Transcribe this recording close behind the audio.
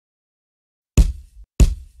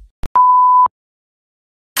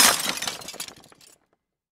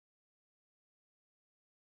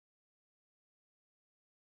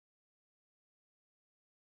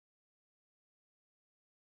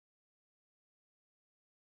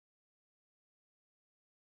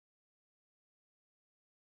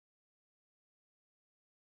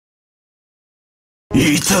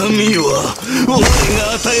痛みは俺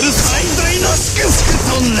が与える最大の祝福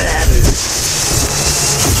となる。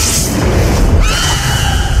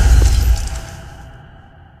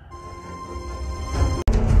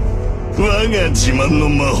我が自慢の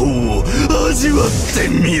魔法を味わって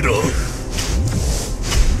みろ。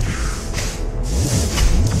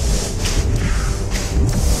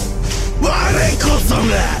我こそが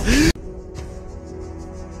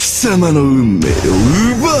貴様の運命を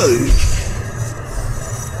奪う。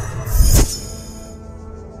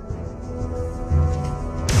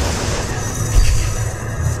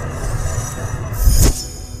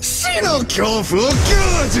死の恐怖を享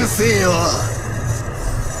受せよ。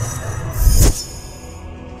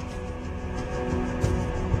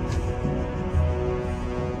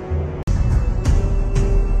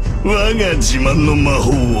我が自慢の魔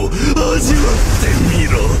法を味わってみ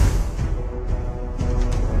ろ。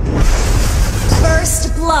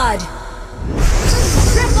First blood.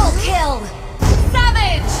 Triple kill.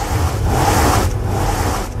 Savage.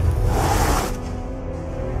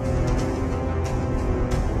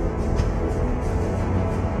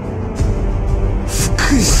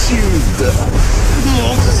 復讐だ。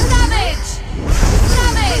もう Savage.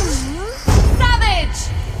 Savage. Savage.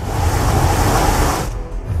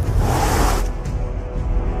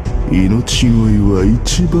 命乞いは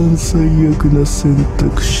一番最悪な選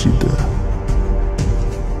択肢だ。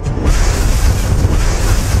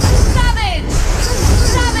Savage.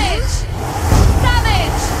 Savage.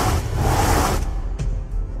 Savage.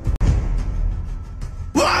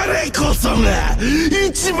 我こそが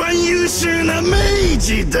一番優秀な明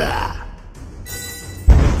治だ。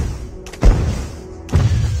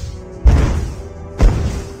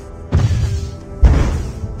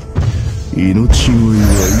命乞いは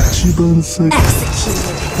一番最悪。我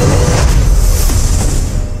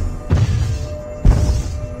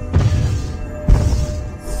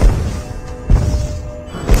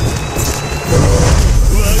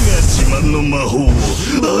が自慢の魔法を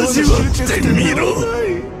味わってみろ。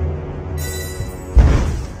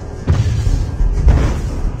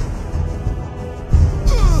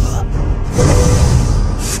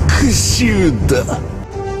復讐だ。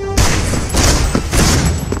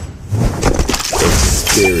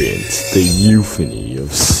Experience the euphony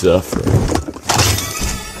of suffering.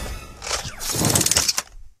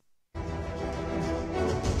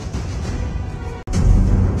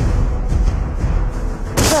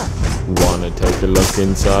 Wanna take a look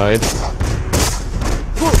inside?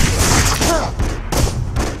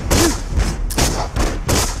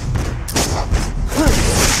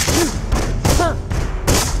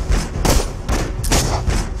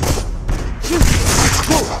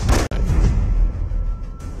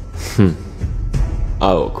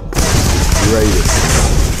 I will complete the greatest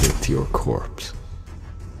with your corpse.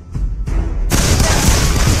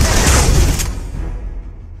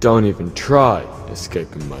 Don't even try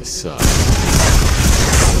escaping my sight.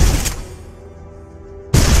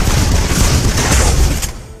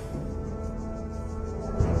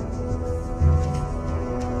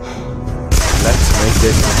 Let's make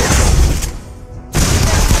this happen.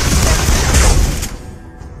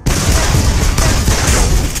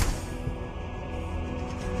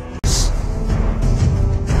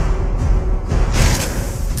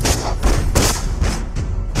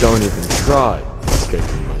 Don't even try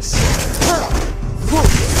escaping my sight.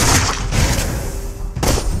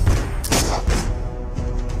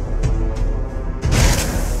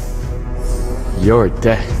 Your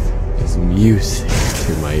death is music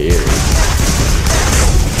to my ears.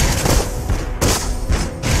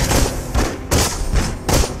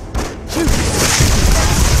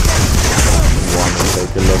 Wanna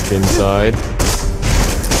take a look inside?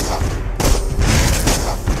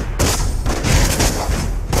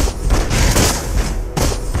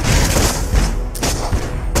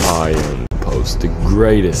 I only post the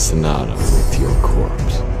greatest sonata with your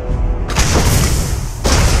corpse.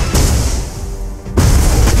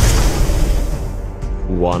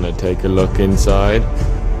 Wanna take a look inside?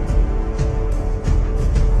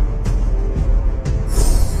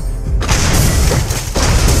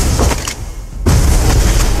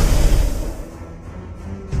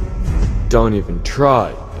 Don't even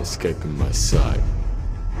try escaping my sight.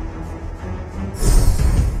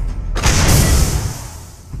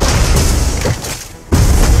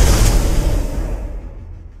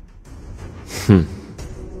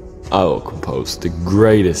 I will compose the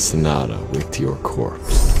greatest sonata with your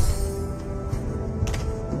corpse.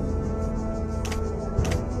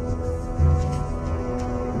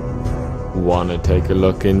 Wanna take a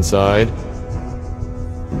look inside?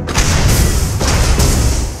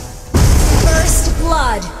 First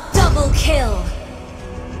blood. Double kill.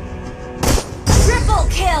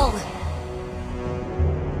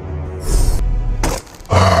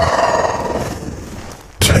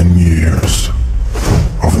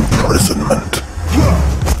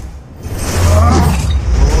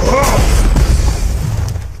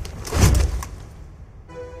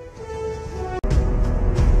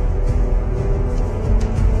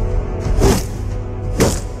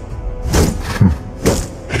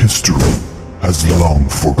 long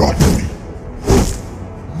forgotten me.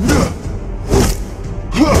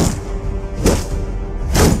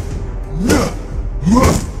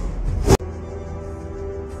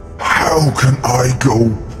 How can I go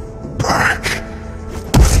back?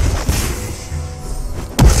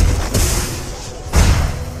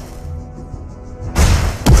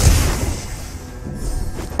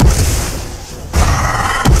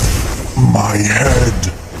 My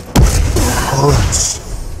head hurts.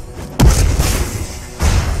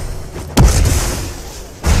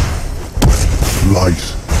 Light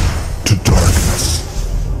to darkness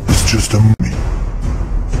is just a me.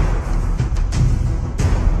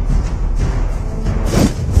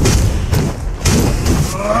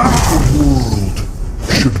 The world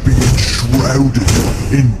should be enshrouded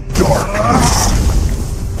in darkness.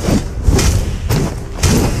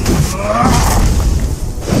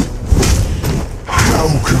 How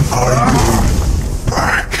can I go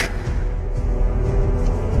back?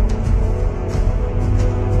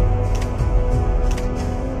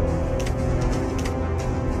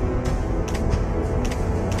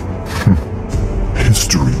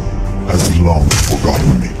 History has long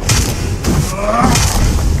forgotten me.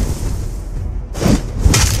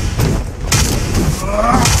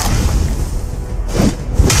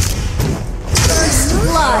 First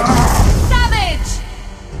blood. Savage!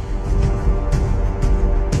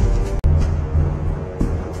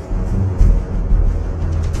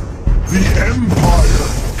 The Empire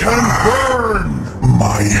can burn!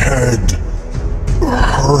 My head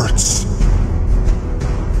hurts.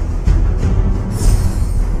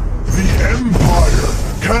 The Empire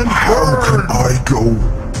can burn! How can I go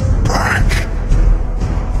back?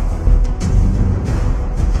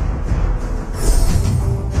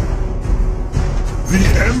 The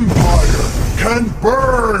Empire can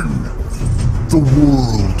burn! The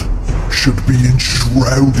world should be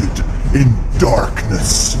enshrouded in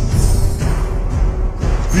darkness.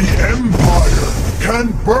 The Empire can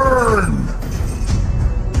burn!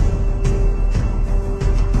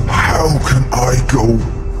 How can I go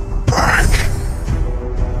back?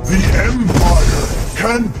 The Empire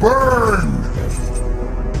can burn!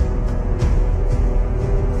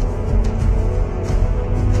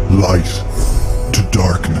 Light to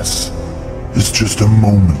darkness is just a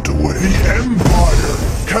moment away. The Empire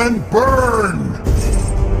can burn!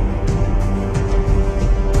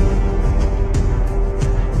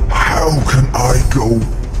 How can I go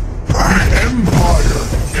back? The Empire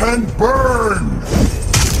can burn!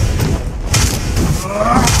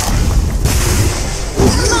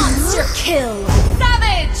 Monster kill!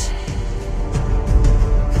 Savage!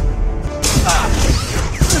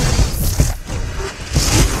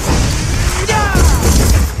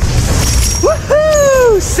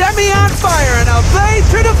 Woohoo! Set me on fire and I'll blaze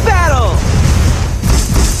through the battle!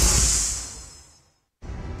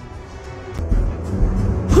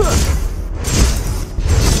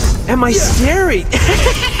 Am I scary?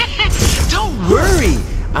 Don't worry,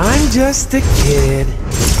 I'm just a kid.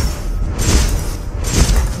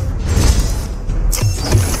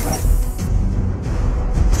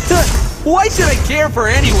 Why should I care for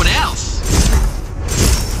anyone else?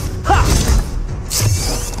 Ha!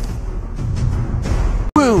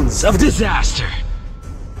 Wounds of disaster.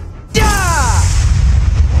 Yeah!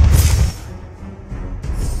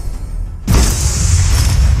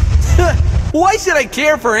 Why should I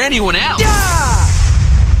care for anyone else? Yeah!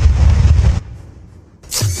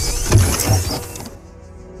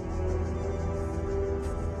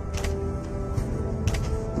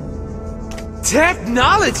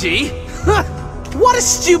 Technology? Huh, what a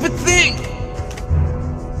stupid thing!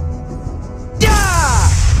 Yeah!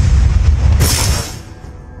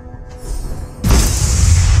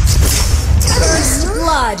 First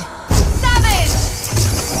blood. Savage!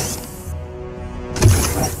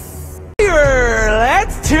 Here,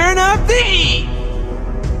 let's turn up the heat!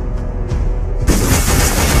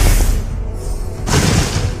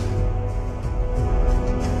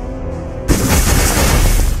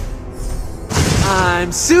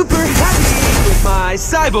 I'm super happy with my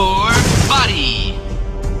cyborg body.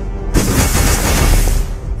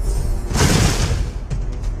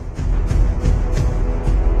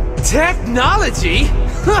 Technology?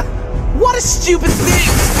 Huh, what a stupid thing!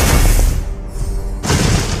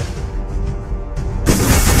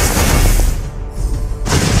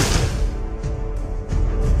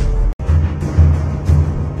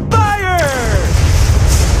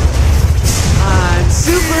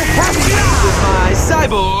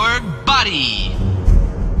 Cyborg body.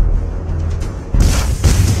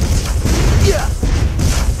 Yeah.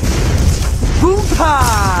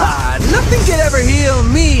 Boom-pa! Nothing can ever heal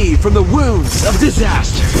me from the wounds of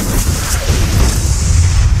disaster.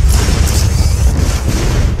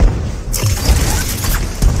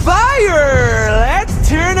 Let's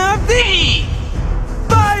turn up the heat!